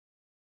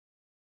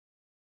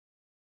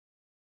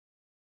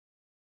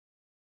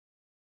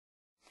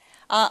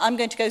I'm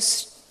going to go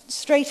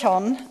straight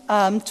on,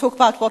 talk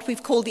about what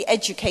we've called the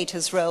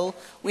educator's role.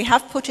 We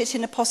have put it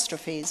in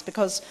apostrophes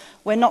because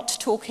we're not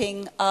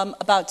talking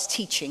about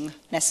teaching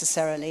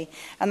necessarily,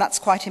 and that's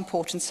quite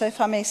important. So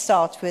if I may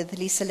start with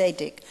Lisa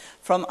Leidig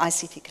from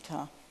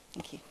ictQATAR.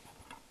 Thank you.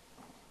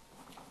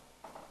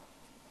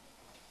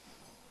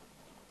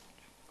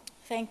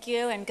 Thank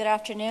you and good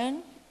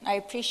afternoon. I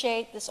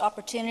appreciate this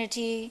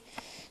opportunity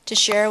to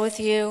share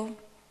with you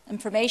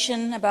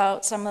information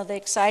about some of the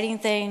exciting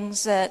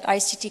things that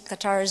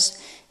ictQATAR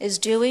is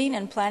doing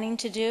and planning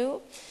to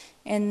do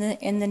in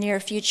the near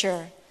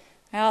future.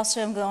 I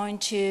also am going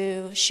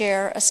to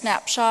share a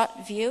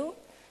snapshot view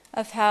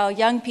of how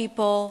young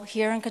people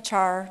here in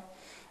Qatar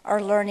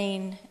are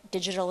learning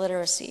digital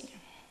literacy.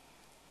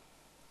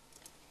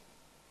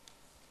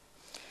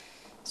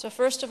 So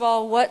first of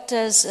all, what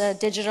does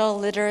digital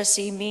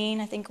literacy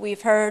mean? I think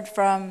we've heard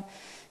from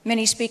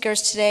many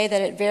speakers today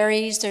that it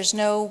varies. There's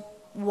no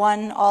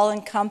one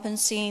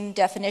all-encompassing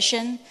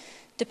definition.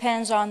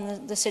 Depends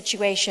on the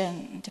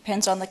situation,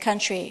 depends on the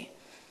country.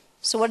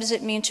 So what does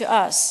it mean to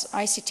us,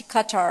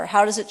 ictQATAR?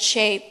 How does it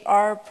shape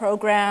our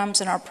programs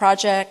and our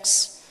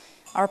projects,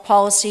 our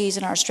policies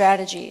and our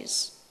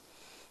strategies?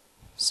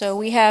 So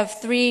we have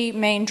three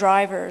main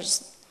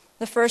drivers.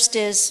 The first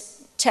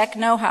is tech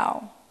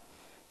know-how.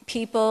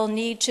 People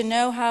need to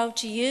know how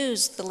to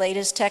use the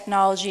latest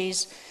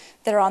technologies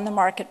that are on the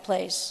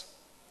marketplace.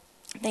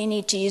 They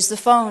need to use the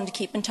phone to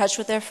keep in touch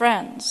with their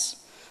friends,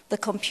 the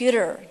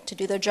computer to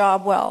do their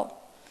job well.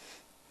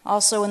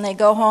 Also, when they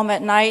go home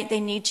at night,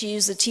 they need to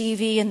use the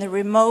TV and the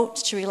remote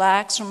to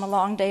relax from a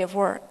long day of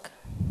work.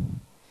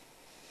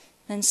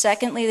 And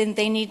secondly,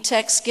 they need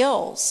tech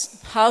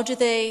skills. How do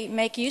they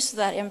make use of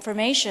that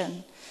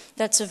information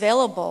that's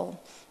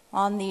available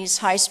on these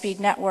high-speed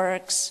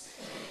networks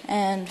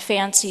and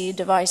fancy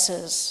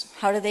devices?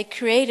 How do they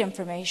create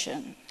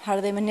information? How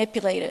do they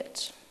manipulate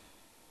it?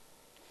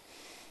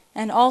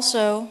 And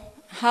also,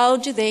 how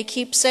do they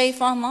keep safe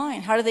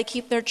online? How do they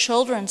keep their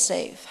children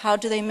safe? How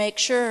do they make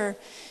sure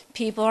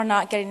people are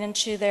not getting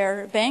into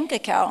their bank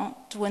account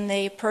when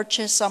they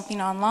purchase something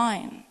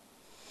online?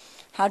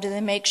 How do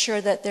they make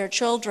sure that their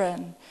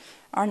children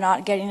are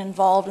not getting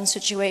involved in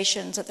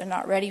situations that they're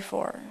not ready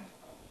for?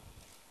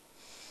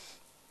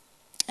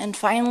 And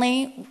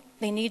finally,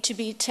 they need to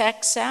be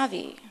tech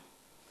savvy.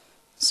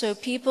 So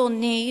people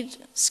need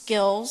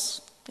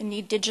skills, they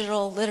need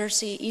digital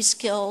literacy,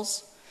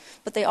 e-skills,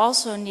 but they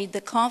also need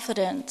the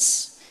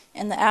confidence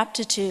and the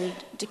aptitude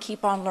to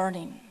keep on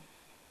learning.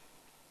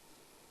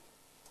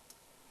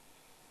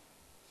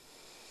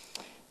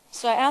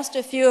 So I asked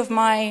a few of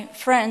my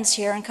friends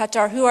here in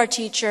Qatar who are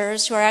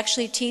teachers, who are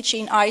actually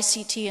teaching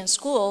ICT in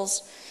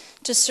schools,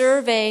 to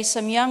survey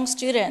some young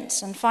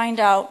students and find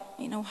out,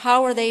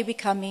 how are they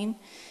becoming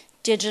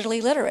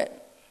digitally literate.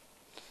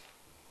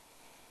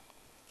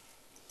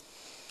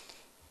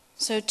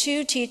 So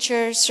 2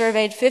 teachers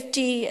surveyed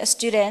 50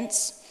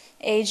 students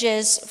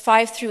ages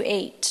 5 through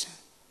 8.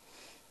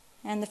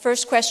 And the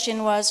first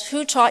question was,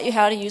 who taught you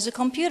how to use a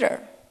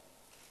computer?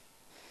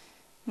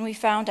 And we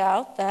found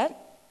out that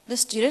the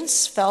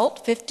students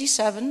felt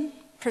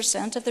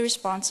 57% of the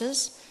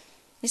responses,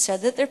 they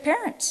said that their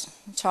parents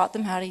taught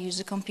them how to use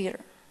a computer.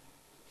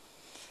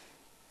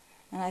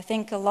 And I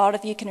think a lot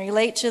of you can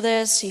relate to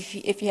this.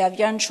 If you have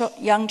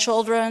young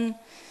children,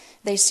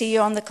 they see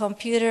you on the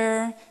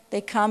computer,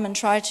 they come and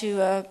try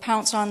to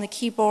pounce on the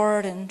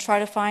keyboard and try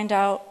to find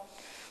out,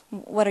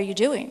 what are you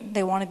doing?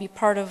 They want to be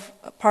part of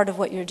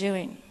what you're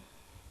doing.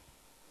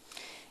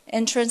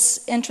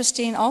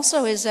 Interesting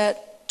also is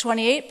that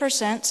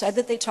 28% said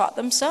that they taught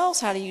themselves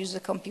how to use the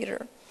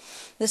computer.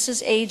 This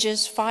is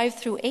ages 5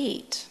 through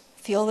 8,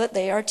 feel that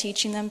they are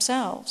teaching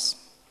themselves,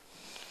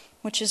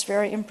 which is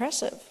very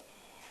impressive.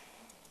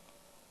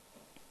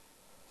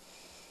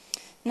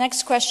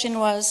 Next question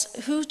was,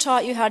 who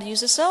taught you how to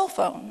use a cell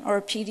phone or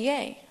a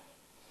PDA?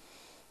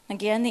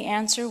 Again, the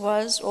answer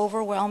was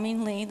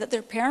overwhelmingly that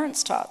their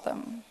parents taught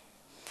them,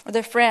 or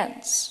their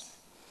friends,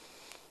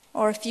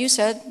 or a few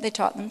said they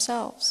taught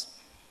themselves.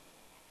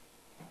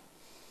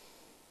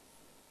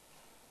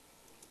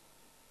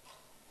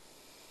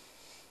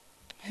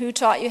 Who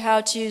taught you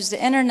how to use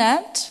the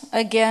internet?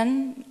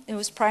 Again, it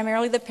was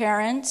primarily the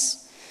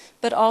parents,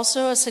 but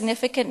also a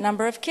significant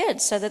number of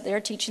kids said that they're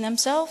teaching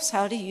themselves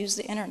how to use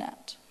the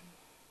internet.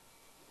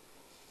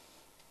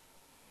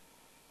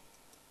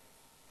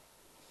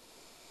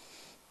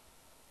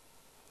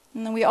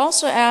 And then we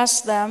also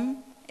asked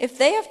them if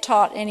they have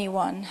taught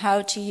anyone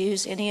how to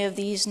use any of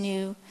these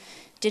new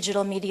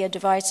digital media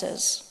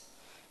devices.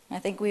 I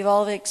think we've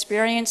all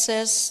experienced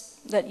this,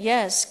 that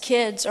yes,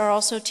 kids are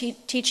also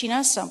teaching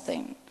us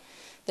something.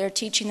 They're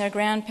teaching their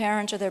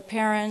grandparents or their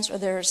parents or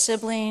their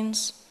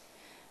siblings.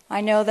 I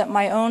know that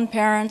my own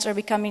parents are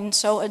becoming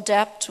so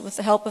adept with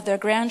the help of their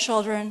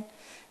grandchildren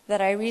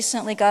that I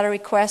recently got a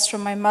request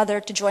from my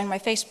mother to join my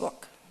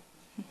Facebook.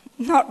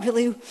 Not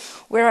really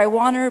where I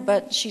want her,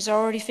 but she's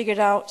already figured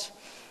out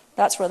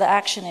that's where the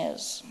action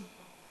is.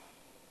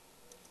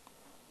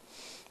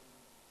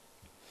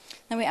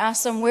 Then we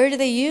asked them, where do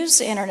they use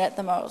the internet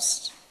the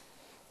most?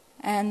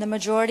 and the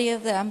majority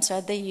of them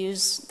said they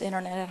use the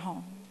internet at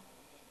home.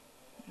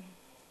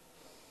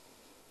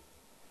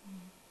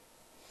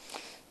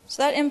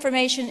 So that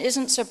information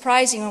isn't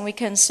surprising when we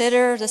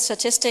consider the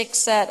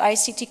statistics that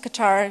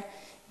ictQATAR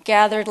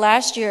gathered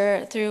last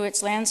year through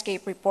its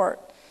landscape report.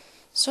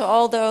 So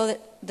although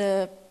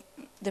the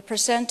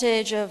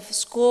percentage of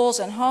schools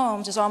and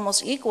homes is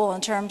almost equal in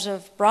terms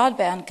of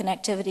broadband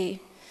connectivity,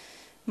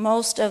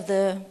 most of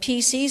the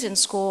PCs in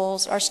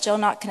schools are still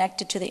not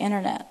connected to the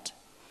internet.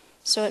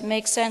 So it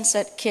makes sense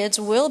that kids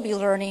will be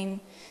learning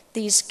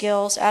these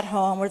skills at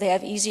home where they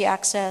have easy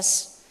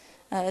access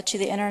to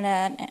the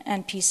internet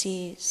and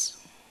PCs.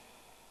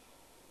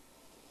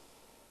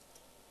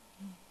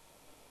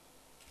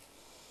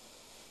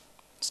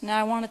 So now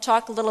I want to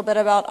talk a little bit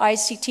about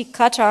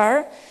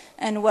ictQATAR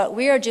and what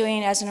we are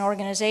doing as an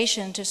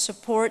organization to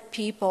support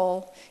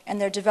people and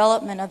their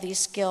development of these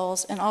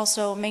skills and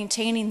also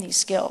maintaining these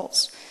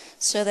skills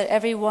so that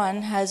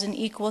everyone has an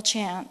equal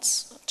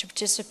chance to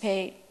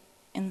participate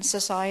in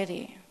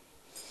society.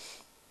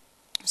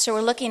 So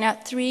we're looking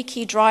at 3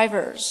 key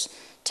drivers: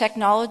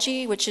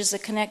 technology, which is the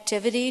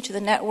connectivity to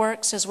the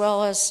networks as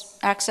well as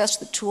access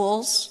to the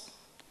tools,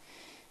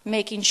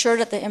 making sure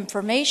that the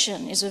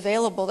information is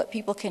available that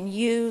people can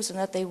use and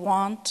that they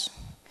want,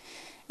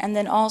 and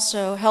then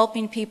also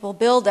helping people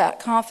build that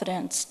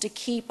confidence to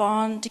keep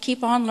on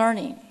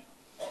learning.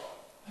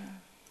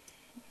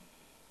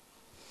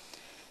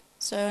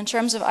 So in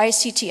terms of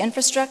ICT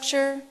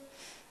infrastructure,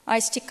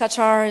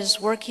 ictQATAR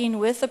is working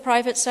with the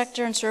private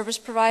sector and service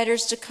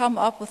providers to come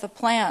up with a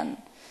plan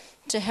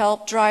to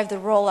help drive the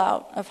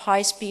rollout of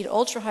high-speed,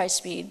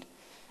 ultra-high-speed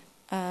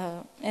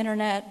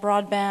internet,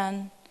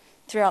 broadband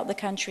throughout the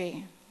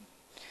country.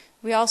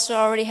 We also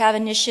already have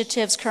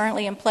initiatives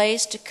currently in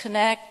place to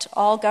connect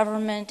all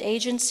government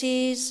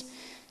agencies,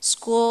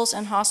 schools,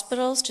 and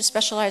hospitals to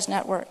specialized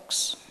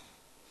networks.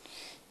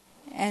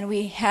 And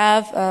we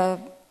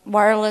have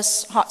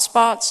wireless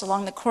hotspots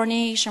along the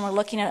Corniche, and we're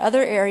looking at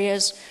other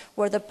areas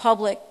where the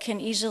public can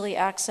easily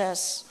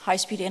access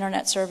high-speed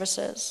internet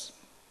services.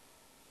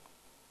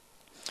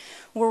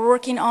 We're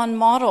working on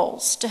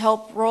models to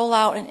help roll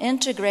out and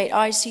integrate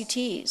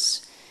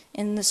ICTs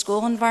in the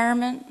school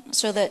environment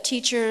so that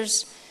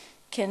teachers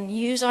can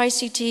use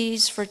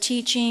ICTs for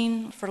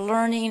teaching, for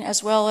learning,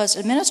 as well as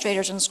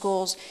administrators in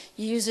schools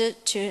use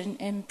it to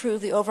improve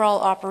the overall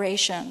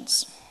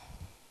operations.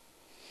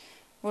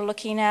 We're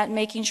looking at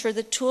making sure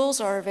the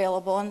tools are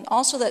available and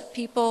also that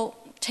people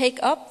take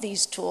up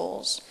these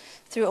tools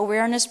through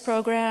awareness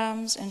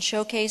programs and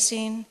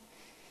showcasing.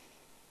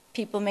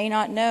 People may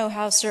not know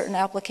how certain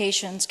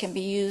applications can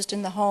be used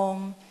in the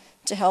home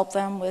to help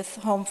them with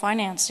home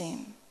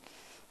financing,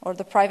 or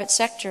the private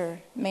sector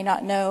may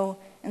not know,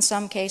 in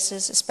some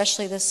cases,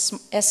 especially the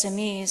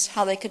SMEs,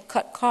 how they could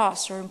cut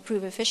costs or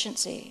improve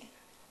efficiency.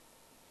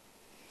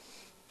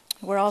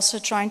 We're also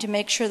trying to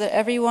make sure that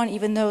everyone,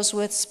 even those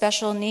with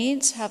special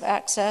needs, have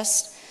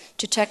access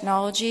to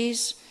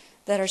technologies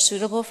that are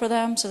suitable for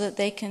them so that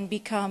they can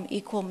become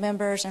equal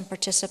members and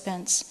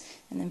participants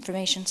in the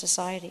information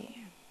society.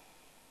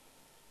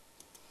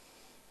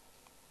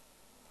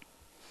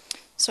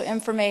 So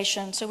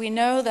information. So we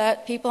know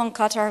that people in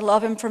Qatar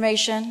love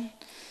information.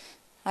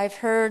 I've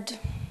heard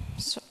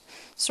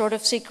sort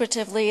of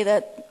secretively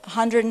that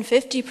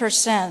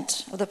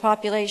 150% of the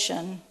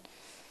population,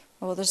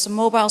 well, there's some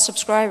mobile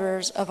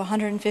subscribers of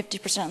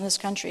 150% in this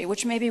country,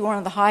 which may be one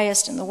of the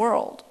highest in the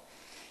world.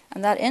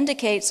 And that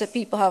indicates that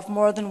people have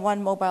more than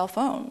one mobile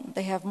phone.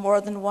 They have more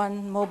than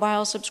one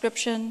mobile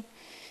subscription.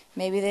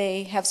 Maybe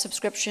they have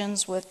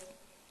subscriptions with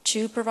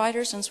 2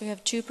 providers, since we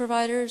have 2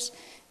 providers.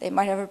 They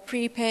might have a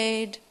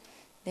prepaid.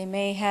 They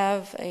may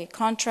have a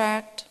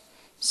contract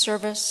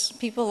service.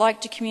 People like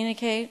to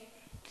communicate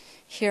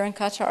here in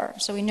Qatar.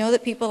 So we know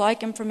that people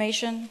like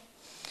information.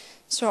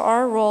 So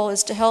our role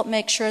is to help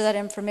make sure that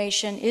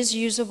information is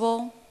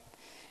usable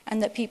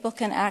and that people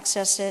can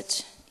access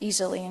it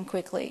easily and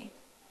quickly.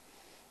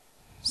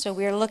 So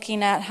we are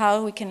looking at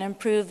how we can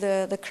improve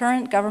the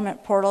current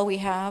government portal we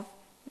have.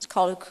 It's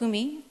called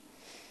Ukumi,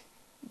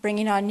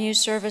 bringing on new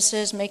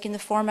services, making the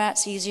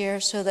formats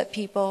easier so that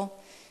people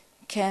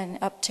can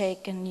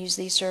uptake and use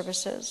these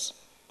services.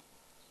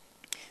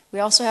 We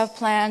also have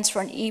plans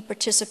for an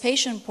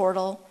e-participation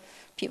portal.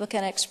 People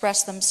can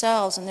express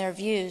themselves and their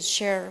views,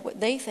 share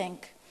what they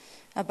think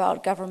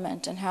about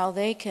government and how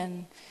they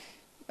can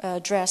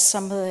address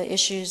some of the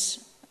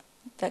issues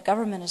that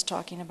government is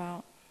talking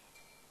about.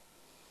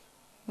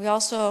 We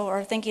also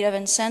are thinking of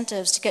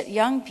incentives to get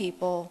young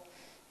people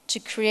to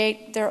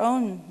create their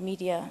own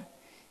media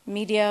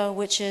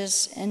which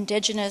is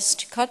indigenous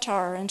to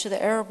Qatar and to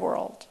the Arab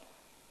world.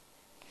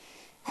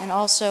 And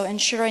also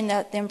ensuring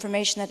that the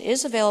information that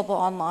is available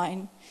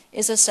online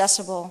is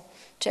accessible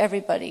to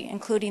everybody,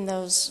 including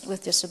those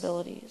with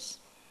disabilities.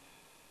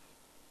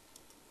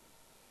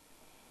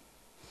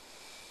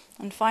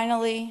 And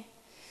finally,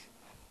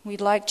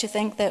 we'd like to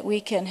think that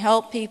we can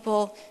help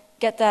people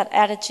get that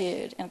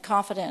attitude and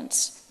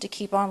confidence to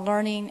keep on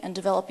learning and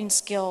developing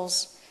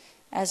skills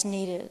as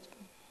needed.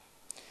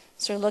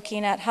 So we're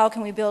looking at how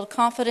can we build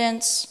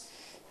confidence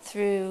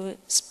through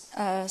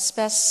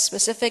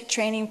specific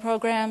training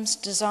programs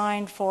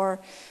designed for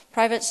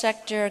private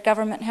sector,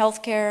 government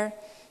healthcare,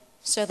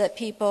 so that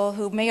people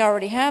who may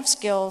already have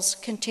skills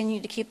continue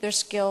to keep their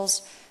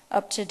skills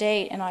up to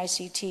date in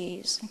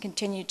ICTs and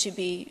continue to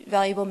be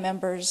valuable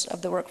members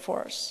of the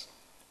workforce.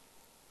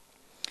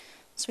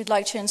 So we'd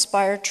like to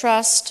inspire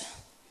trust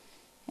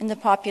in the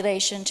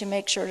population to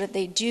make sure that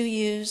they do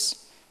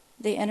use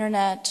the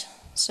internet,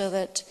 so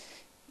that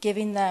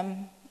giving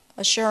them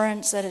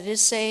assurance that it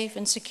is safe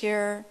and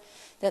secure,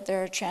 that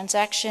their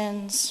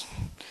transactions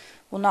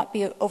will not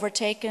be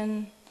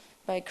overtaken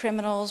by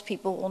criminals,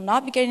 people will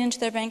not be getting into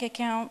their bank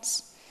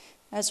accounts,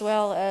 as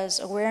well as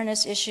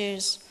awareness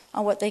issues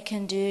on what they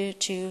can do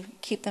to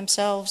keep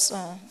themselves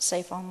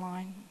safe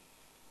online.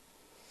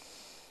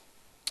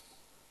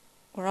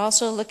 We're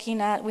also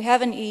looking at, we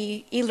have an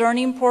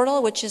e-learning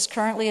portal which is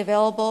currently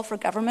available for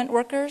government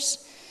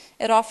workers.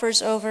 It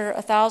offers over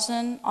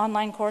 1,000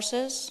 online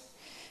courses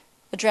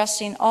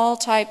addressing all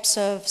types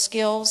of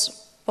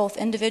skills, both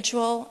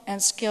individual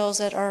and skills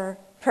that are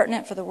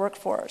pertinent for the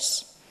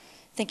workforce.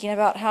 Thinking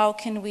about how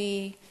can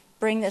we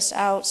bring this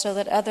out so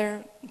that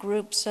other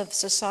groups of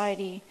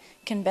society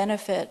can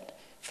benefit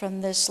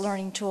from this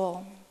learning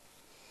tool.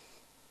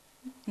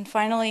 And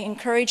finally,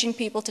 encouraging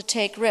people to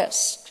take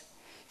risks,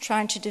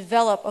 trying to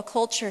develop a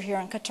culture here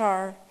in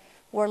Qatar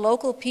where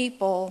local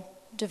people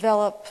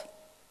develop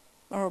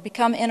or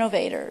become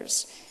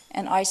innovators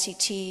and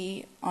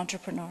ICT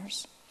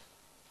entrepreneurs.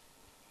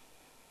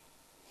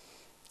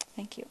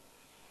 Thank you.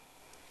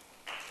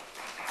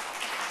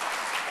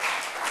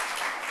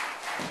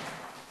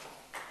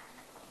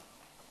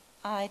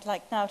 I'd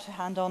like now to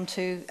hand on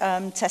to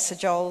Tessa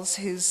Jolls,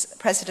 who's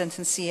President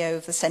and CEO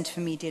of the Centre for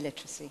Media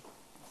Literacy.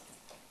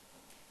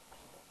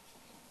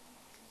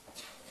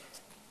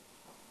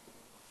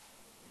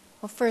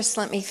 Well, first,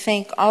 let me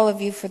thank all of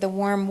you for the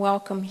warm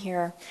welcome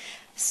here.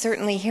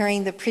 Certainly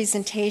hearing the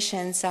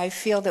presentations, I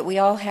feel that we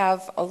all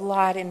have a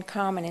lot in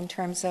common in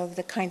terms of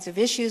the kinds of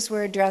issues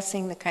we're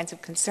addressing, the kinds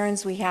of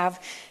concerns we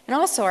have, and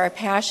also our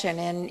passion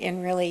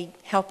in really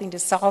helping to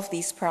solve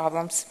these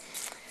problems.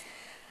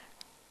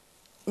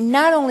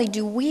 Not only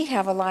do we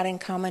have a lot in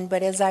common,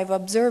 but as I've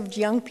observed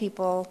young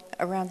people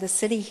around the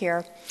city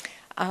here,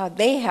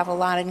 they have a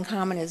lot in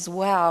common as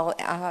well.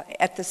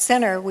 At the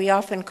center, we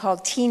often call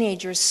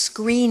teenagers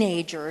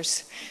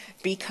screenagers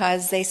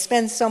because they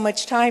spend so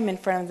much time in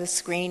front of the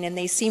screen and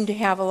they seem to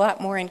have a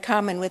lot more in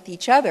common with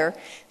each other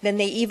than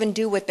they even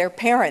do with their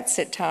parents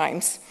at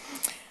times.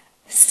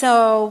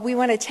 So we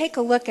want to take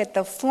a look at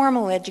the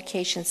formal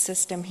education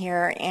system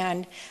here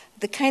and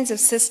the kinds of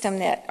system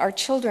that our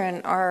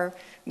children are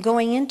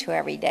going into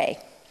every day.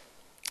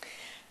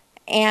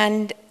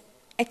 And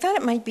I thought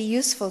it might be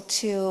useful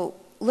to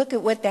look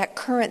at what that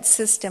current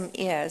system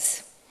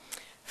is.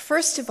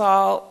 First of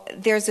all,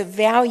 there's a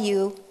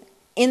value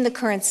in the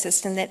current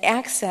system that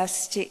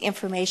access to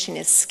information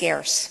is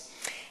scarce.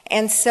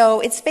 And so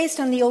it's based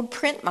on the old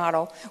print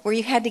model where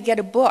you had to get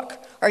a book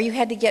or you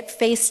had to get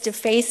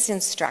face-to-face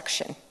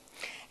instruction.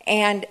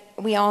 And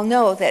we all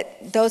know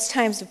that those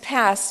times have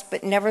passed,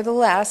 but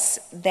nevertheless,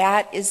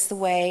 that is the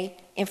way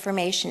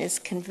information is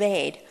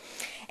conveyed.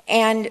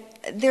 And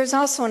there's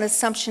also an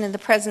assumption in the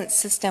present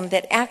system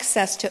that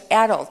access to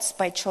adults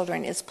by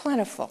children is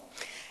plentiful.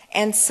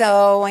 And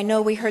so I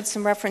know we heard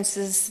some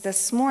references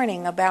this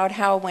morning about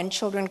how when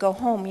children go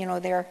home, you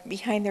know, they're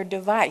behind their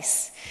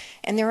device.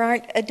 And there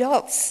aren't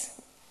adults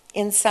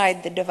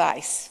inside the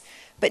device.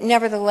 But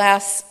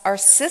nevertheless, our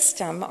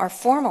system, our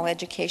formal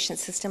education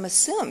system,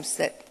 assumes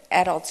that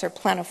adults are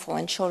plentiful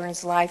in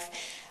children's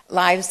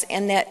lives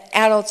and that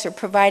adults are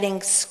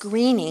providing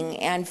screening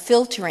and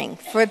filtering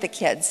for the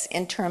kids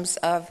in terms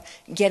of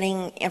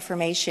getting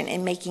information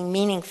and making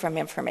meaning from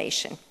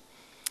information.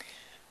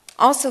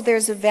 Also,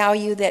 there's a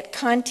value that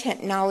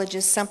content knowledge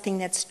is something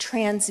that's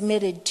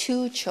transmitted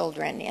to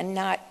children and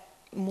not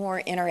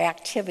more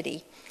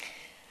interactivity.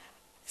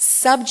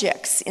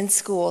 Subjects in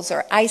schools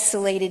are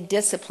isolated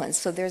disciplines,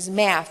 so there's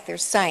math,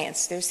 there's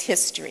science, there's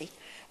history.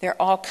 There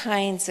are all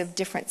kinds of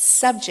different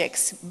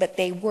subjects, but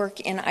they work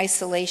in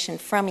isolation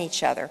from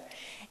each other.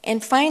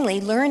 And finally,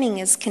 learning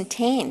is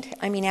contained.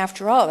 I mean,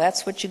 after all,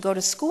 that's what you go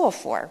to school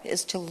for,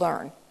 is to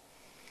learn.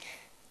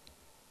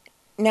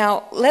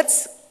 Now,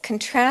 let's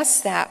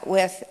contrast that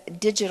with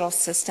digital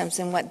systems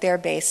and what they're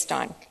based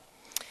on.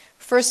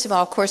 First of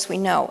all, of course, we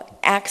know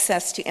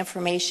access to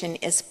information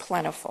is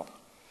plentiful.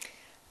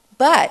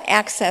 But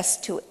access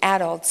to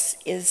adults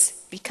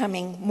is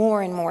becoming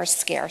more and more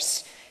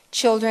scarce.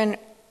 Children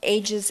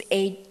ages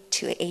 8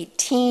 to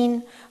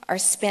 18 are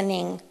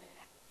spending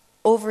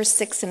over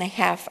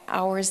 6.5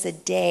 hours a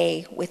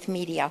day with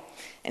media,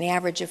 an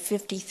average of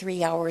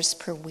 53 hours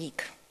per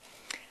week.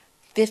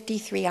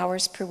 53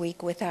 hours per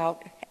week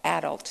without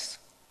adults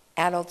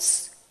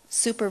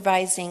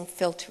supervising,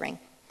 filtering.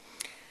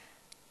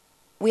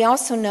 We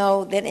also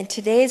know that in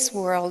today's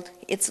world,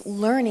 it's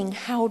learning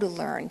how to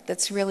learn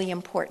that's really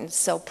important.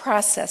 So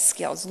process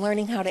skills,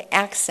 learning how to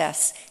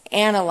access,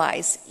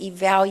 analyze,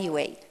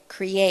 evaluate,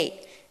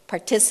 create,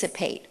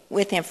 participate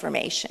with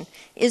information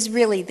is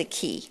really the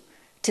key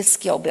to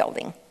skill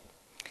building.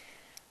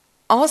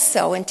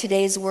 Also, in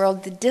today's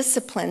world, the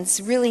disciplines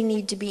really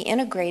need to be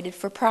integrated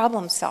for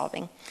problem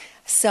solving.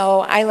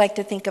 So I like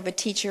to think of a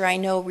teacher I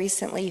know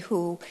recently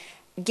who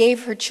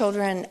gave her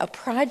children a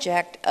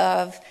project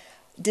of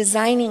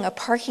designing a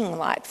parking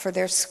lot for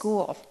their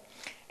school.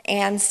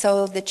 And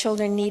so the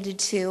children needed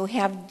to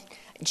have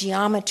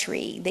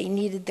geometry, they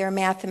needed their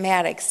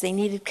mathematics, they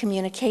needed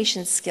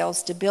communication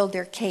skills to build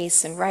their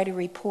case and write a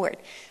report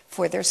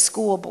for their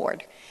school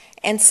board.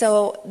 And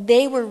so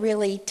they were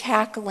really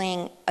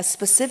tackling a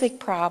specific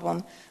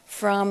problem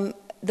from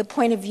the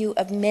point of view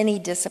of many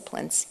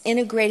disciplines,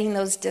 integrating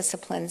those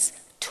disciplines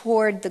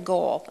toward the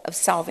goal of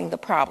solving the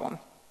problem.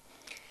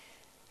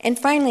 And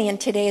finally, in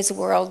today's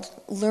world,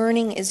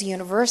 learning is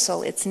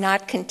universal. It's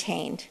not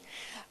contained.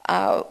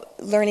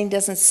 Learning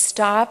doesn't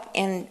stop,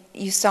 and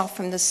you saw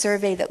from the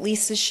survey that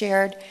Lisa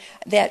shared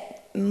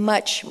that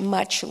much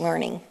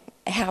learning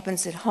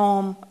happens at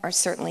home or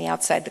certainly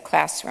outside the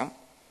classroom.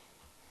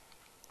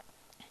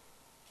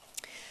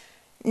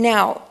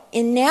 Now,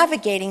 in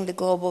navigating the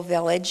global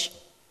village,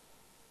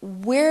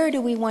 where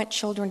do we want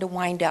children to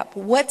wind up?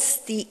 What's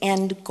the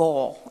end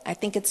goal? I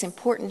think it's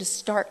important to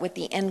start with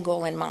the end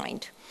goal in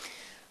mind.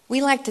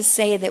 We like to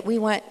say that we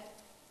want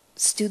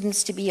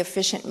students to be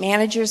efficient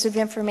managers of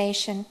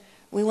information.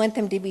 We want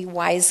them to be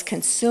wise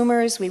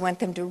consumers. We want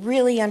them to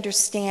really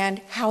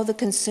understand how the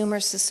consumer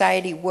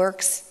society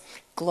works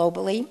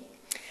globally.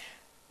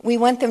 We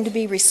want them to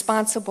be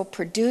responsible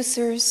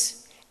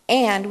producers,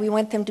 and we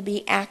want them to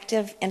be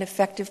active and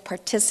effective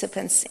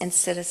participants and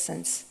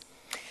citizens.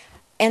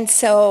 And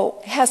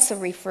so Hesse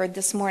referred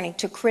this morning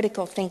to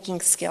critical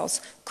thinking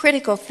skills.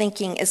 Critical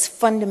thinking is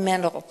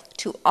fundamental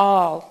to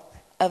all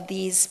of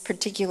these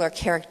particular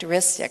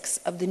characteristics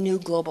of the new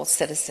global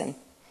citizen.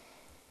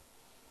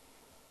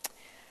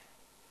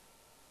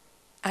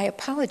 I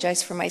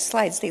apologize for my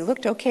slides. They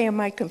looked okay on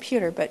my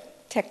computer,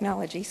 but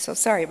technology, so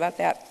sorry about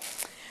that.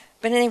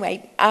 But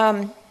anyway,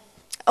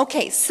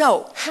 okay,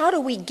 so how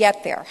do we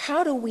get there?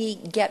 How do we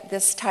get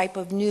this type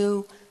of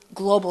new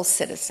global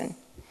citizen?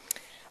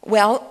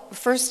 Well,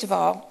 first of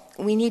all,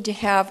 we need to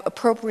have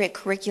appropriate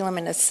curriculum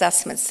and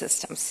assessment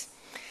systems.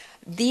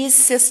 These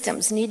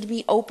systems need to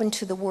be open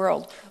to the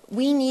world.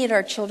 We need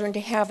our children to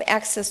have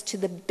access to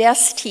the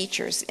best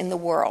teachers in the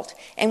world.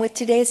 And with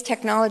today's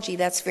technology,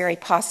 that's very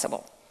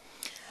possible.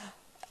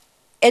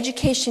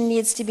 Education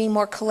needs to be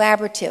more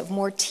collaborative,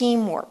 more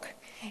teamwork.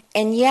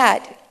 And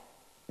yet,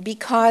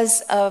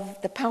 because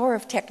of the power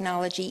of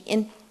technology,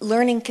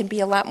 learning can be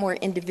a lot more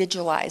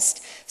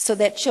individualized so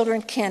that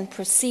children can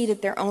proceed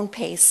at their own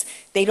pace.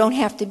 They don't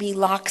have to be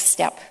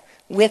lockstep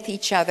with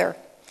each other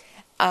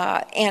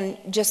and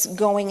just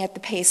going at the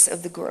pace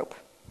of the group.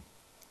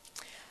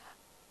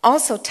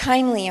 Also,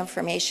 timely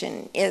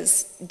information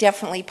is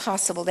definitely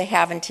possible to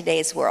have in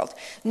today's world.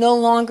 No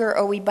longer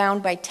are we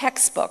bound by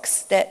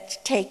textbooks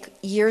that take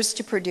years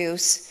to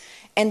produce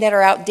and that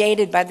are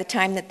outdated by the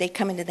time that they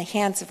come into the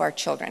hands of our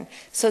children.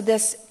 So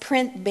this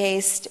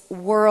print-based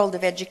world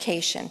of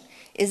education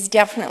is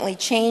definitely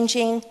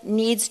changing,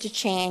 needs to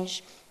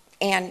change,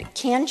 and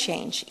can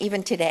change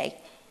even today.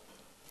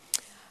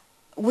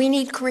 We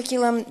need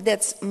curriculum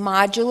that's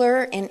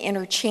modular and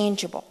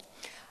interchangeable.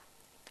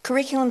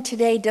 Curriculum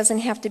today doesn't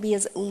have to be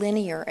as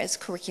linear as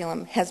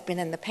curriculum has been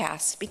in the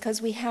past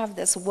because we have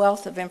this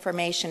wealth of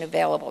information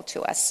available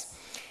to us.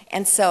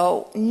 And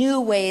so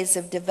new ways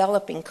of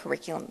developing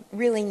curriculum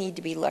really need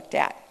to be looked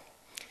at.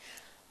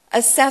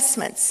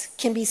 Assessments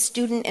can be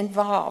student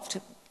involved.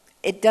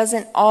 It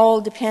doesn't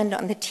all depend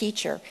on the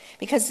teacher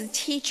because the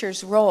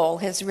teacher's role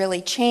has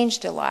really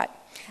changed a lot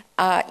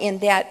in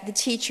that the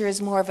teacher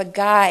is more of a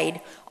guide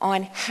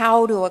on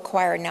how to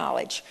acquire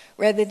knowledge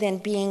rather than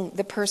being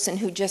the person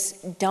who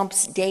just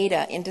dumps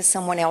data into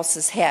someone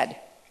else's head.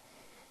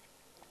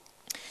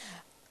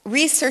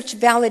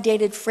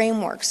 Research-validated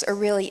frameworks are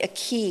really a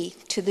key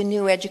to the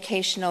new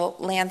educational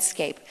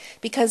landscape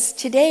because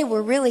today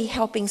we're really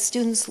helping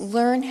students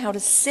learn how to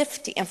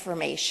sift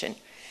information.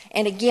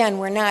 And again,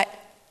 we're not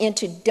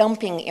into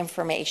dumping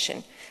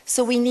information.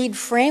 So we need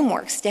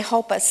frameworks to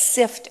help us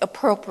sift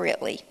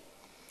appropriately.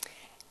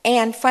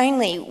 And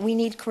finally, we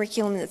need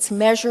curriculum that's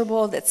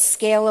measurable, that's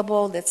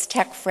scalable, that's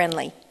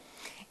tech-friendly.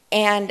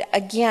 And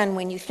again,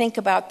 when you think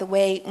about the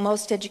way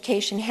most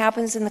education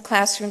happens in the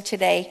classroom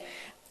today,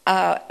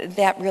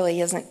 that really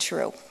isn't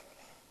true.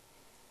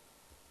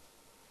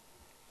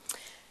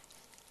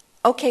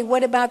 Okay,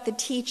 what about the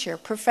teacher,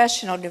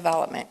 professional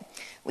development?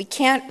 We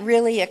can't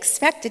really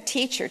expect a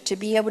teacher to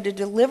be able to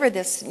deliver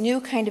this new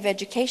kind of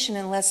education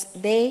unless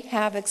they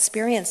have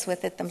experience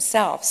with it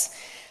themselves.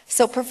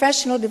 So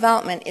professional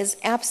development is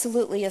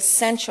absolutely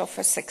essential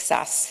for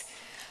success.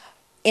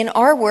 In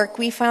our work,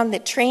 we found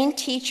that trained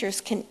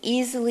teachers can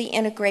easily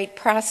integrate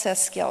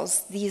process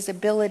skills, these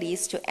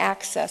abilities to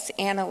access,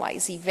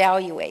 analyze,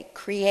 evaluate,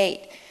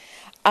 create,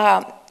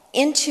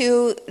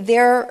 into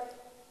their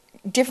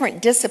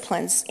different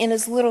disciplines in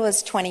as little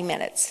as 20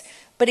 minutes.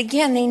 But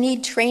again, they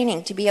need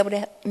training to be able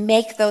to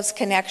make those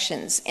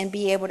connections and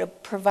be able to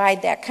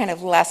provide that kind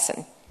of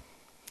lesson.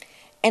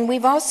 And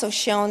we've also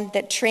shown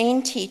that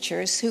trained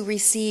teachers who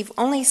receive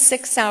only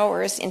 6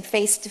 hours in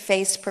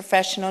face-to-face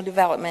professional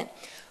development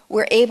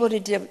were able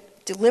to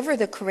deliver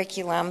the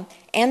curriculum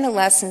and the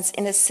lessons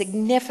in a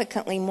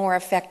significantly more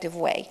effective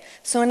way.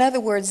 So in other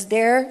words,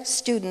 their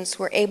students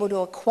were able to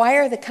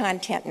acquire the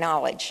content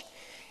knowledge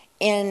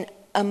in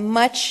a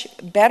much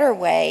better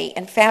way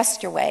and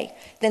faster way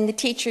than the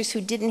teachers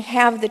who didn't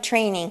have the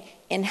training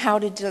in how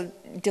to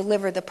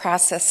deliver the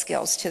process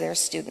skills to their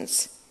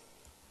students.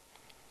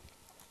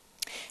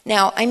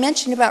 Now, I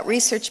mentioned about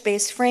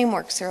research-based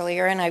frameworks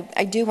earlier, and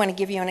I do want to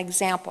give you an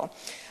example.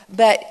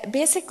 But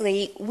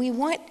basically, we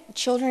want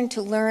children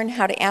to learn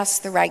how to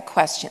ask the right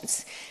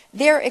questions.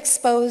 They're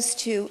exposed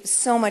to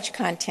so much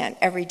content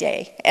every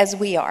day, as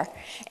we are.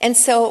 And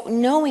so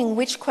knowing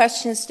which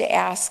questions to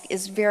ask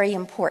is very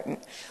important.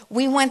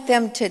 We want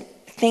them to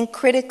think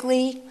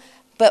critically,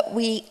 but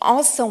we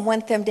also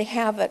want them to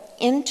have an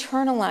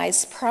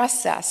internalized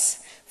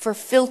process for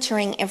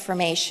filtering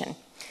information.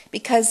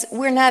 Because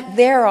we're not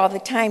there all the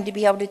time to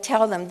be able to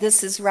tell them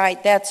this is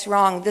right, that's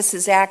wrong, this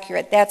is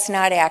accurate, that's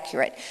not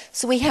accurate.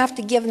 So we have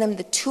to give them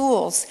the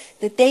tools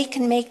that they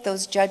can make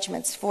those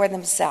judgments for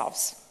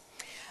themselves.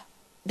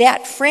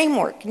 That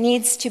framework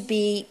needs to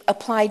be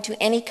applied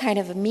to any kind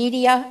of a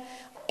media,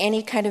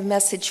 any kind of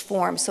message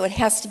form. So it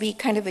has to be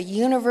kind of a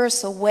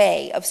universal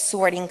way of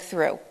sorting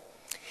through.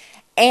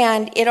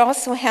 And it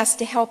also has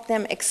to help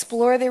them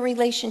explore their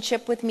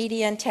relationship with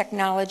media and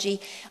technology,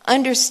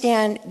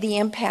 understand the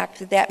impact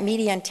that that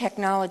media and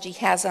technology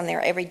has on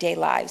their everyday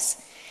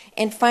lives,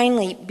 and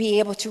finally be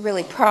able to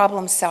really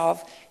problem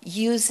solve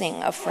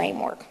using a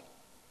framework.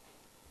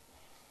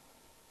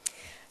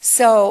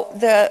 So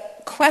the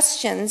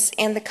questions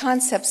and the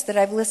concepts that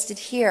I've listed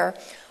here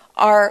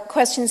are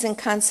questions and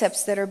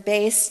concepts that are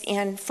based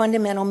in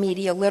fundamental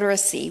media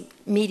literacy,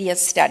 media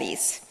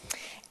studies.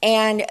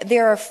 And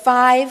there are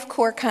 5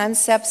 core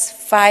concepts,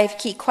 5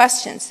 key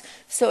questions.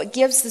 So it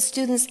gives the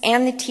students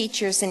and the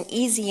teachers an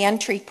easy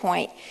entry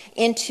point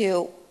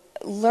into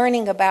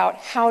learning about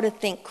how to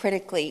think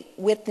critically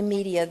with the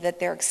media that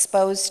they're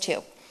exposed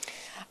to.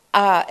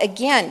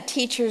 Again,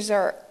 teachers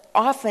are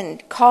often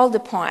called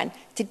upon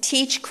to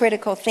teach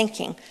critical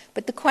thinking,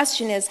 but the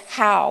question is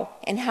how,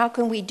 and how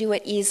can we do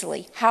it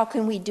easily? How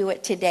can we do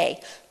it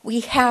today?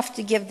 We have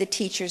to give the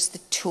teachers the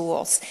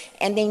tools,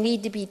 and they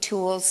need to be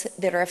tools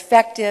that are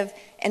effective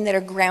and that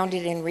are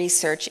grounded in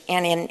research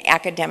and in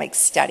academic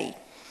study.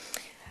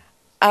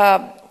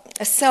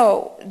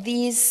 So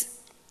these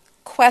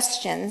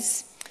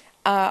questions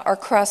are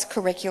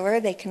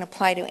cross-curricular. They can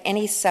apply to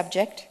any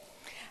subject.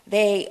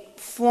 They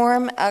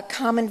form a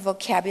common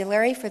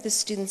vocabulary for the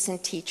students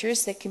and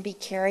teachers that can be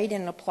carried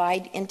and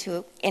applied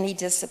into any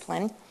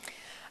discipline.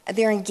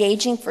 They're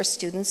engaging for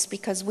students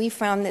because we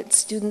found that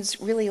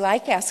students really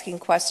like asking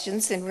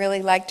questions and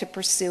really like to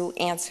pursue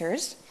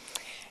answers.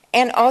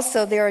 And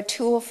also they're a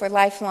tool for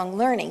lifelong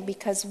learning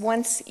because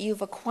once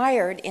you've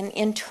acquired an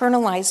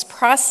internalized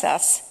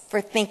process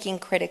for thinking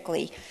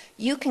critically,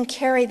 you can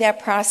carry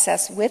that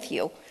process with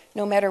you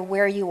no matter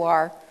where you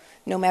are,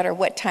 no matter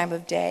what time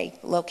of day,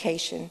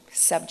 location,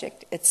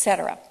 subject,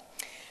 etc.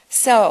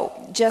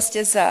 So, just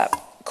as a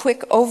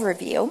quick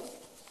overview,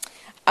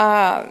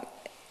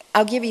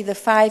 I'll give you the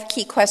 5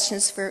 key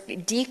questions for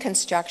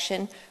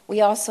deconstruction. We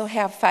also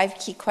have 5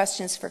 key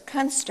questions for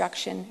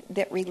construction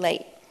that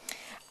relate.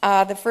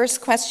 The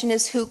first question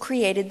is, who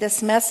created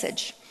this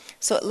message?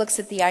 So it looks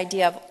at the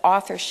idea of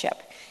authorship.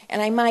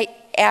 And I might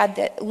add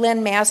that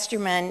Len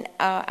Masterman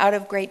out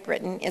of Great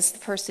Britain is the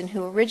person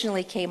who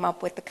originally came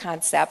up with the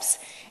concepts.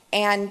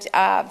 And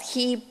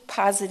he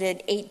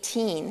posited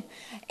 18.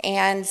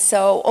 And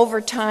so over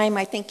time,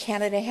 I think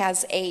Canada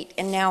has 8,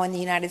 and now in the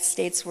United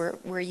States,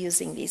 we're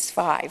using these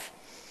 5.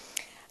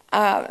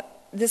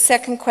 The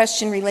second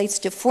question relates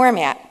to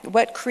format.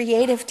 What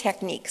creative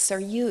techniques are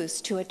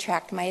used to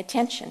attract my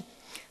attention?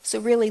 So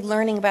really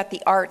learning about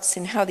the arts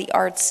and how the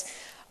arts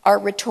are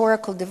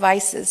rhetorical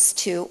devices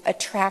to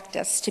attract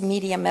us to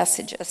media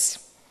messages.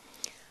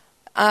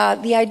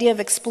 The idea of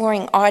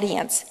exploring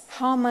audience.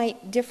 How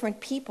might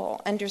different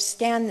people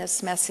understand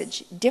this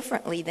message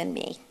differently than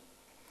me?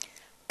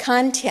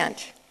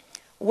 Content.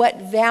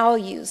 What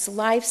values,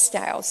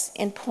 lifestyles,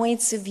 and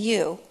points of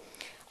view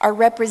are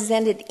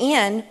represented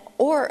in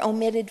or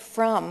omitted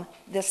from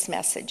this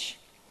message?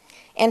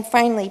 And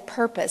finally,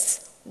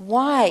 purpose.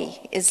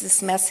 Why is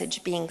this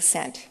message being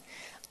sent?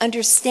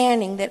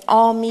 Understanding that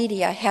all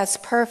media has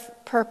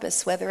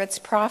purpose, whether it's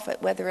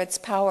profit, whether it's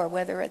power,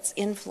 whether it's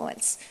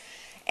influence.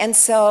 And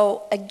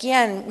so,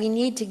 again, we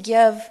need to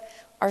give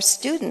our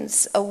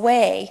students a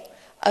way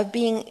of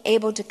being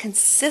able to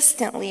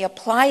consistently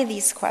apply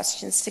these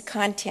questions to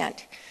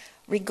content,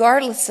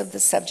 regardless of the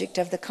subject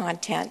of the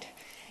content,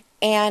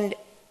 and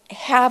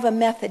have a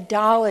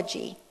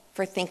methodology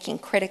for thinking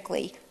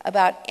critically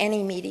about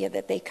any media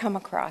that they come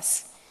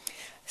across.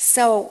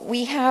 So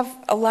we have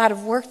a lot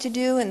of work to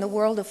do in the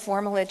world of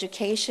formal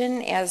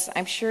education, as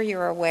I'm sure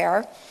you're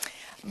aware.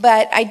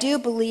 But I do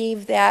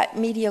believe that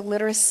media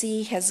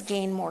literacy has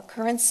gained more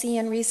currency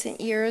in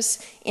recent years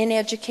in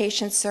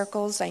education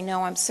circles. I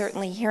know I'm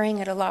certainly hearing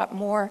it a lot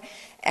more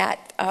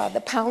at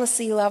the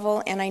policy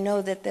level, and I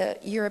know that the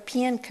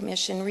European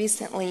Commission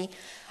recently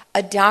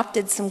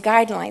adopted some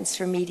guidelines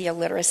for media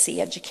literacy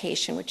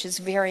education, which is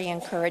very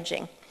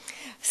encouraging.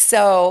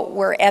 So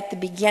we're at the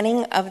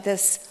beginning of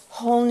this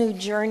whole new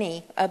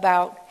journey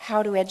about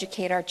how to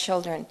educate our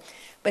children,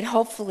 but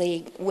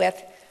hopefully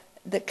with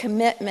the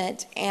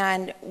commitment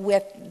and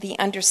with the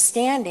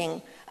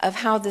understanding of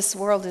how this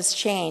world has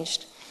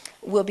changed,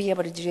 we'll be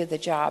able to do the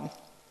job.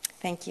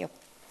 Thank you.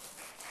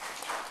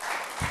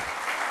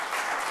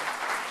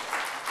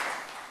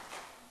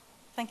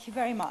 Thank you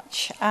very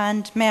much.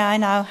 And may I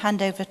now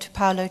hand over to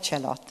Paolo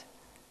Celot.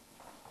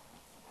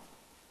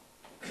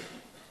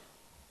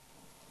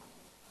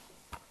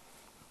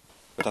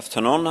 Good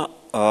afternoon.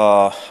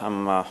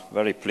 I'm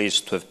very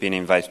pleased to have been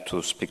invited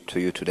to speak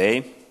to you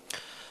today.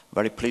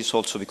 Very pleased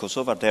also because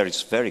over there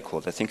it's very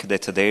cold. I think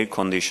that the air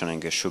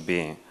conditioning should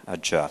be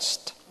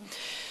adjusted.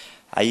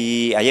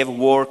 I have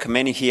worked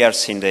many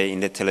years in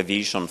the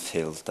television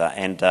field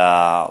and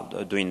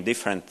doing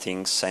different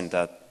things, and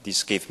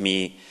this gave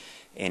me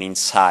an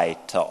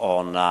insight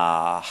on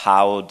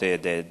how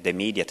the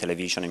media,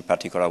 television in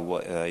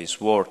particular,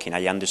 is working.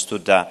 I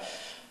understood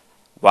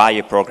why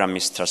a program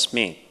is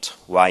transmit,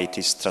 why it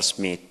is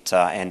transmit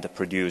and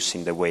produced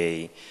in the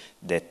way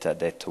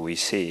that we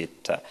see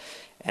it.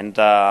 And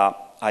I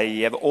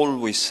have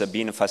always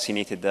been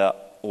fascinated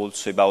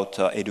also about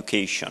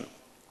education.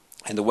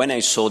 And when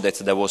I saw that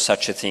there was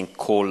such a thing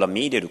called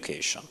media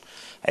education,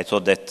 I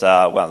thought that,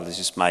 well, this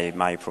is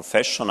my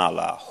professional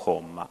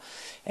home.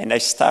 And I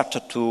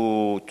started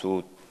to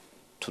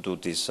do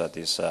these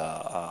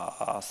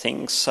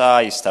things.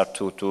 I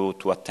started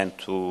to attend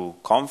to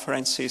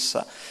conferences.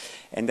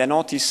 And I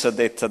noticed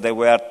that there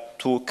were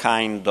two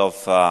kinds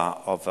of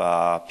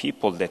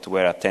people that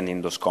were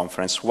attending those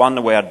conferences.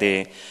 One were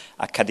the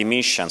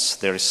academicians,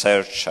 the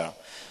researcher,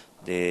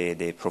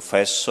 the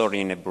professor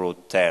in a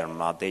broad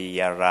term. They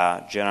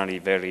are generally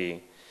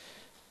very,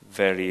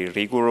 very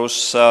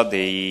rigorous.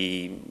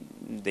 They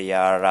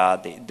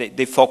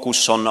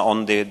focus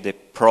on the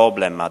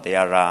problem. They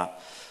are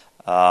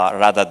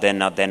rather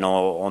than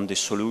on the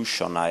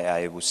solution,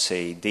 I would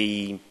say.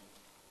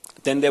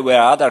 Then there were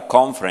other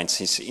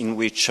conferences in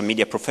which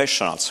media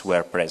professionals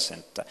were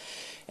present,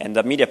 and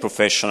the media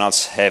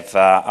professionals have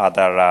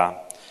other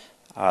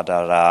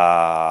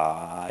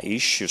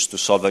issues to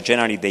solve.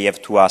 Generally, they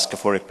have to ask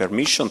for a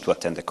permission to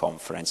attend the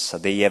conference.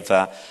 They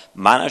have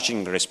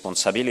managing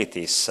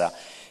responsibilities.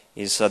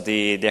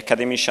 The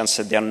academicians,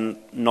 they are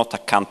not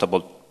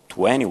accountable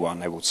to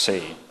anyone, I would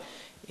say.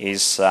 And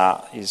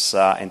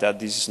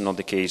this is not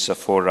the case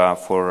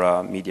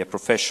for media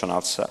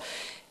professionals.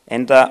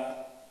 And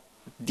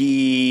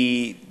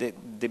the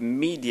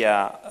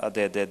media,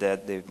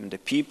 the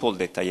people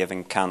that I have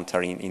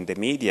encountered in the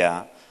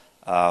media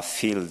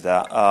field,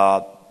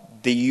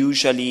 they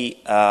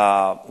usually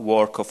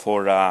work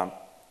for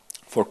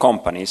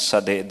companies.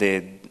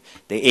 The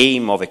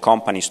aim of a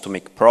company is to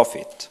make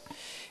profit,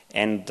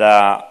 and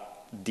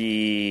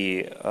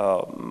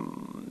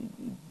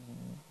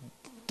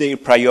their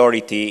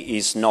priority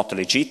is not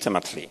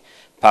legitimately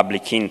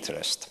public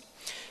interest.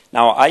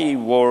 Now, I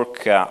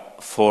work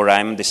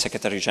I'm the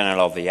Secretary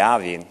General of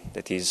EAVI,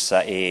 that is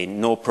a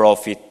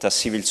no-profit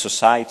civil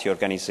society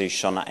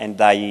organization, and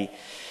I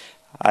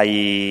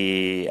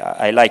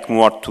like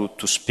more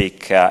to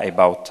speak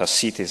about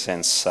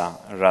citizens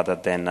rather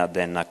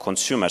than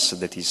consumers.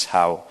 That is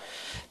how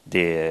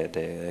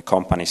the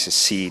companies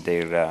see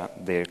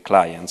their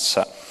clients.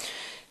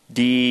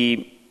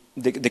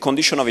 The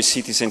condition of a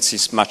citizen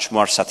is much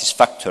more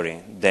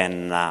satisfactory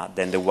than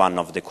the one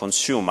of the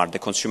consumer. The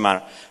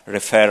consumer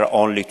refers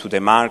only to the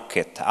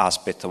market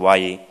aspect,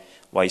 why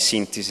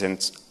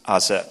citizens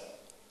as a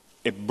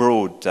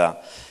broad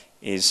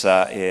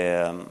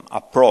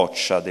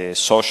approach the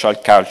social,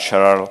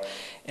 cultural,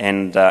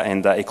 and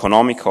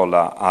economical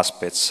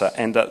aspects.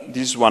 And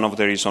this is one of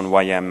the reasons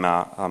why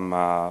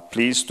I'm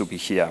pleased to be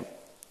here,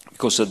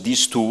 because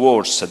these two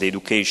worlds, the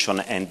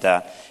education and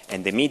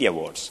the media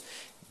worlds,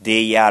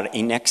 they are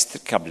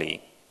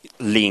inextricably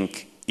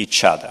linked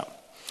each other.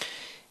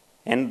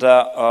 And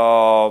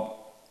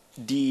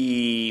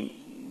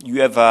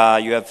you have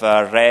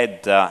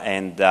read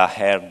and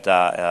heard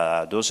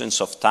dozens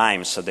of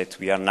times that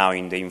we are now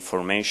in the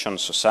information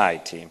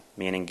society,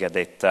 meaning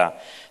that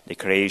the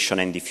creation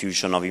and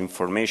diffusion of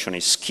information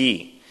is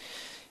key,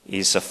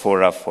 is for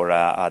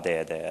the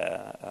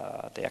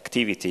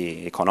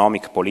activity,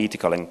 economic,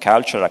 political, and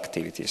cultural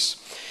activities.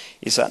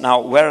 Now,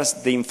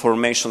 whereas the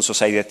information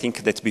society, I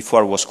think that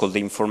before was called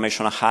the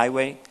information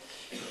highway,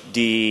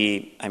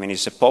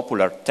 it's a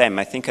popular term.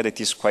 I think that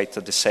it is quite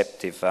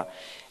deceptive,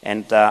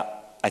 and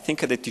I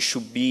think that it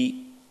should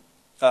be.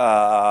 We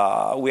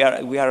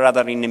are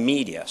rather in a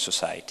media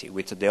society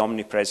with the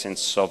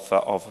omnipresence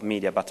of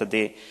media, but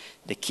the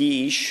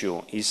key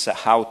issue is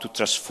how to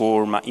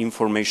transform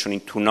information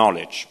into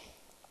knowledge,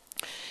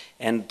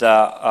 and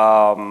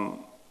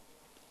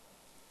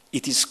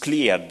it is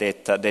clear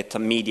that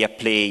media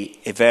play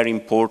a very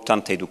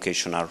important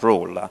educational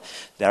role.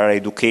 There are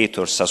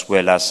educators as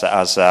well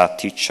as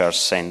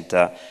teachers and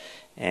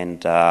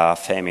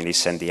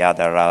families and the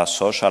other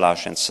social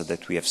agents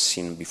that we have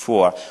seen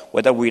before.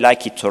 Whether we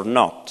like it or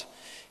not,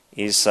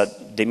 is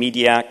the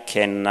media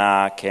can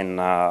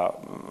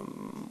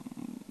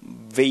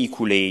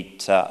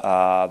vehiculate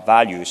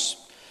values.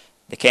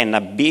 They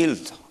can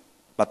build,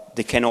 but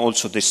they can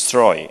also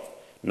destroy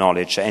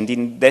knowledge. And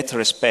in that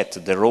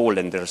respect, the role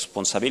and the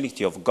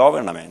responsibility of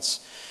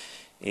governments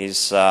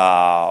is in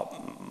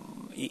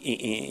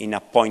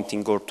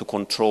appointing or to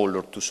control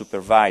or to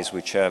supervise,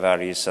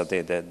 whichever is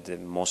the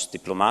most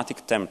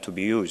diplomatic term to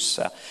be used,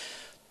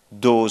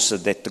 those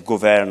that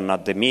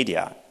govern the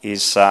media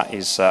is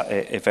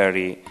a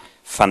very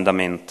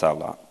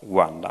fundamental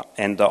one.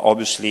 And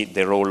obviously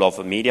the role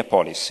of media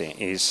policy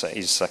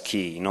is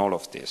key in all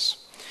of this.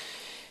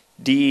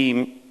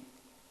 The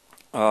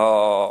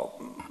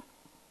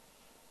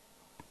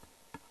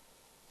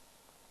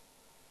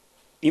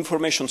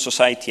information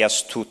society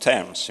has two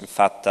terms. In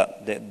fact,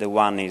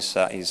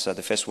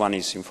 the first one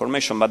is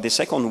information, but the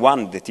second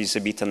one that is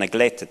a bit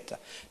neglected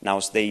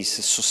nowadays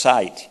is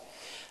society.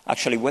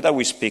 Actually, whether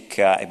we speak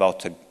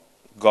about a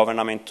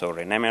government or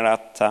an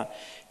emirate,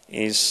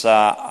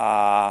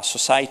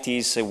 society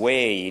is a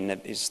way,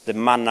 is the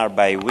manner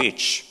by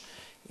which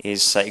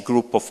is a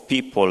group of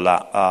people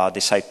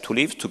decide to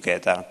live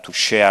together, to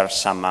share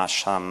some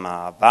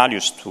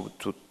values,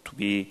 to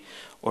be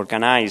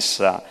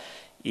organized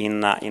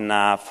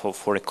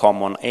for a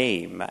common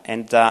aim.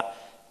 And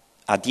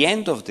at the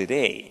end of the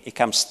day, it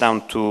comes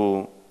down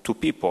to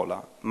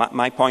people.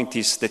 My point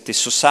is that the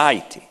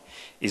society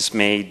is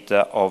made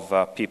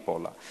of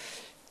people.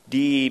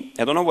 I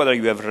don't know whether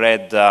you have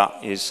read, there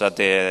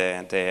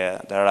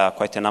are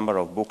quite a number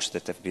of books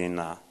that have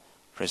been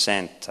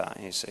present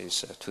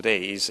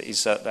today.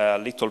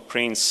 Little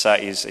Prince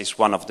is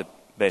one of the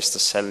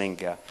best-selling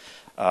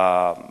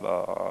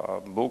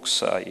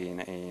books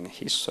in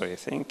history, I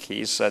think.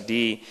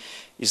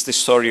 Is the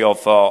story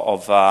of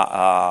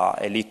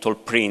a little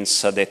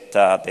prince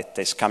that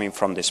is coming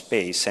from the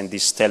space and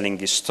is telling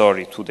his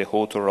story to the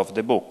author of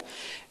the book.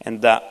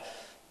 And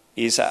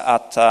is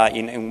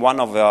in one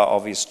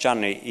of his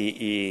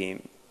journey,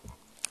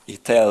 he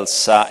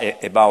tells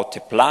about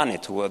a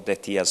planet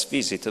that he has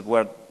visited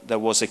where there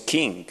was a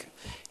king,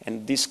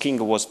 and this king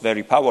was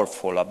very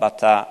powerful,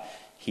 but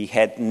he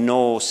had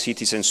no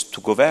citizens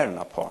to govern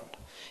upon,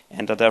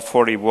 and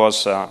therefore he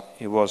was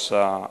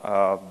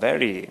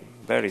very,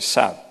 very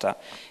sad.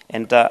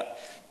 And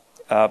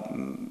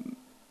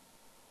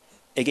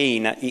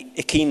again,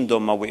 a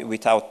kingdom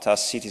without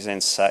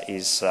citizens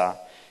is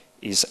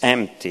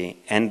empty,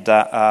 and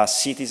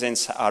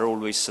citizens are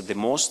always the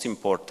most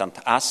important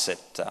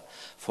asset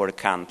for a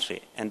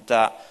country. And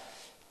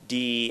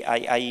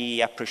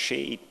I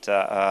appreciate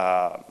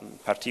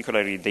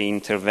particularly the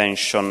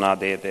intervention,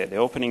 the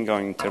opening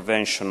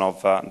intervention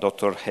of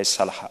Dr.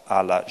 Hessal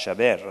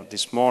Al-Jaber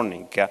this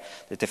morning,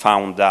 that I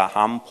found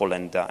ample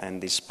and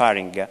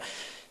inspiring.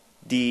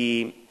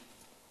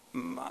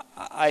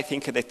 I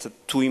think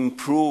that to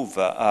improve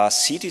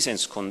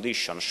citizens'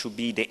 condition should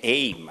be the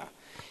aim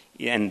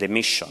and the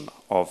mission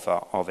of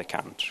a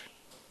country.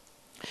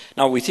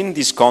 Now, within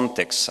this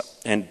context,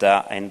 and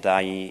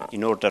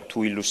in order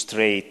to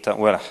illustrate,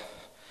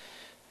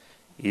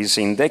 is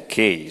in that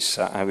case,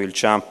 I will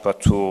jump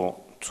to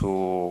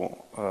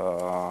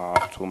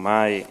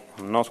my.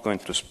 I'm not going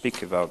to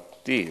speak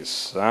about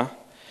this.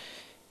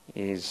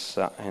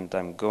 And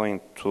I'm going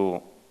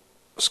to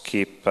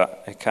skip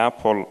a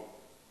couple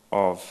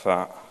of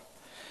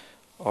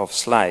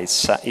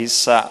slides.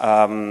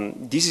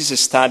 This is a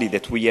study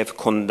that we have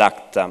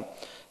conducted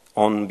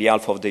on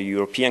behalf of the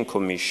European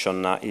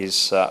Commission, and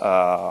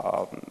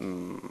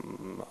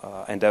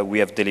we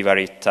have delivered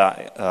it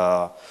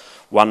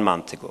 1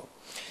 month ago.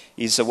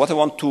 What I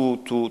want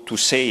to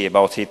say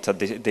about it,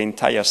 the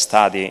entire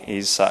study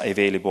is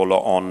available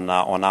on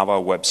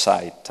our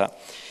website,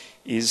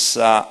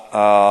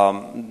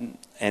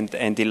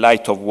 and in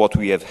light of what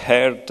we have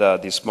heard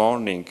this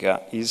morning,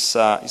 is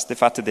the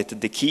fact that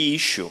the key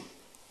issue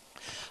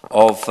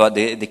of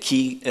the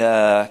key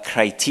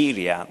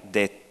criteria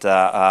that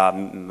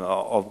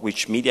of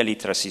which media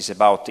literacy is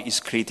about is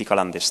critical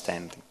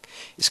understanding,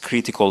 is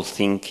critical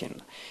thinking,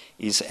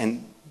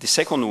 and the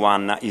second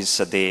one is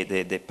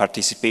the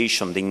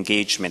participation, the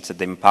engagement,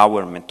 the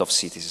empowerment of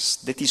citizens.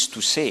 That is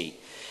to say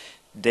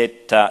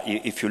that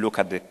if you look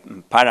at the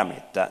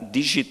pyramid,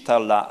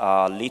 digital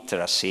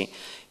literacy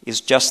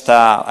is just,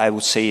 I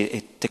would say,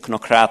 a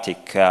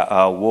technocratic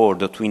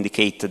word to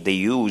indicate the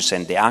use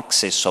and the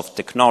access of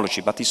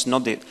technology, but this is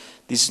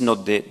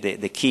not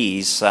the key.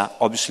 Is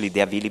obviously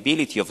the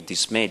availability of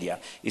this media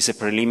is a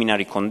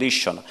preliminary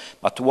condition,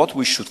 but what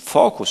we should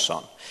focus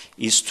on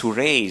is to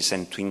raise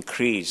and to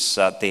increase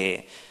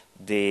the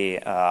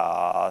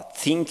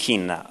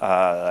thinking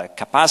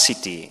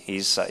capacity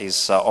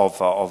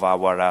of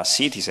our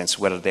citizens,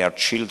 whether they are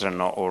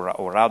children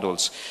or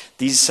adults.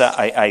 This,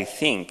 I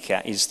think,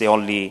 is the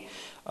only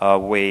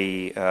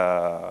way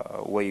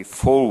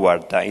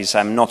forward is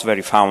I'm not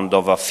very fond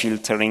of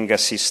filtering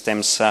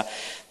systems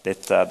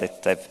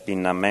that have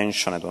been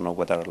mentioned. I don't know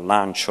whether at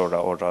lunch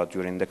or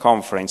during the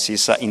conference.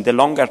 Is in the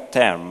longer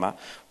term,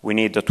 we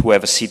need to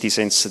have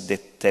citizens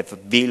that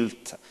have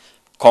built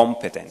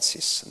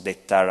competencies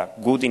that are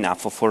good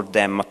enough for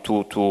them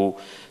to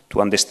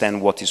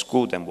understand what is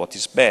good and what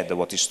is bad,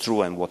 what is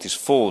true and what is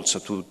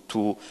false,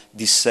 to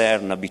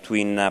discern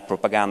between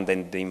propaganda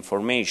and the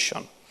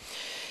information.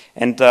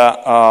 And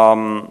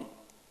I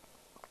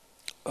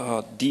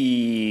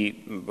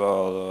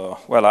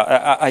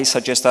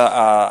suggest,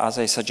 as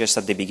I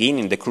suggested at the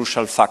beginning, the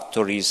crucial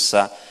factor is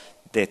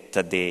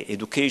that the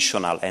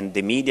educational and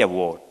the media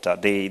world,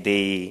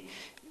 they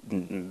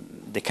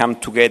come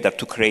together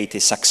to create a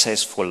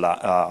successful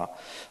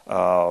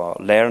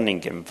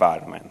learning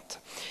environment.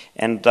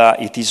 And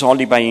it is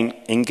only by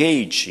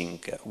engaging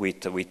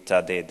with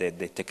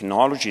the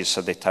technologies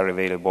that are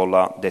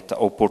available that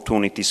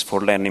opportunities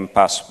for learning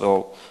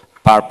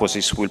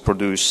purposes will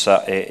produce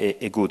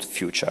a good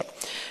future.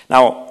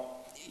 Now,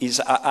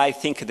 I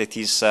think that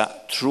is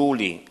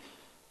truly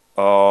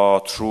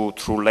through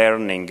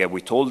learning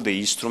with all the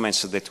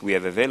instruments that we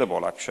have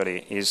available,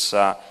 actually, is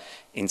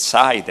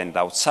inside and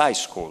outside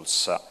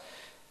schools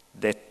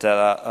that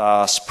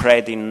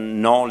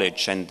spreading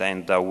knowledge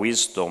and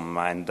wisdom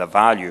and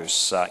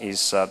values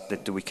is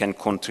that we can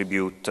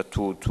contribute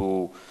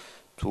to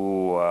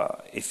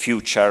a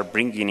future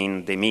bringing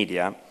in the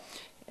media,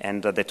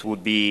 and that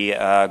would be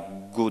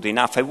good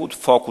enough. I would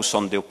focus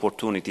on the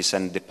opportunities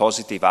and the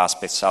positive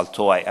aspects,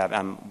 although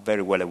I'm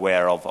very well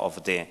aware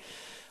of the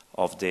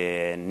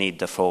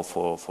need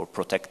for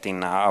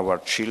protecting our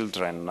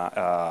children.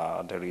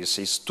 There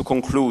is to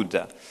conclude,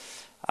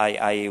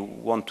 I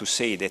want to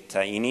say that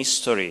in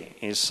history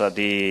is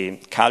the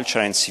culture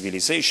and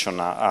civilization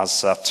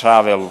as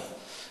travel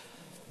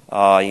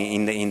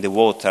in the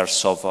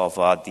waters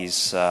of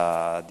these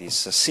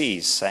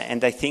seas,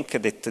 and I think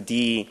that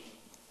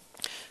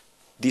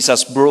this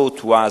has brought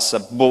to us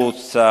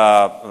both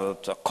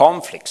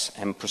conflicts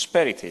and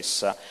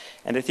prosperities,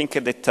 and I think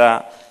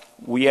that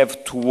we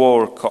have to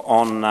work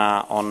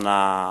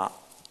on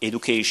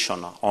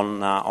education, on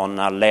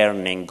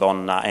learning,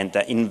 and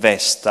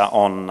invest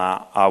on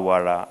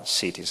our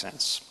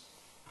citizens.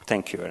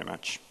 Thank you very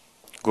much.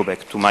 Go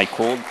back to my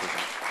call.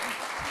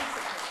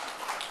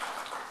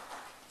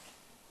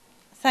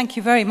 Thank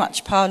you very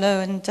much, Paolo,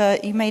 and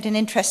you made an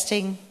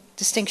interesting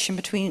distinction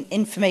between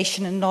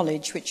information and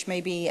knowledge, which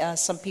maybe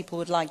some people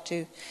would like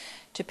to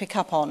pick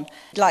up on.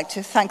 I'd like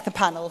to thank the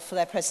panel for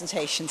their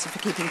presentations and for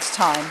keeping to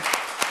time.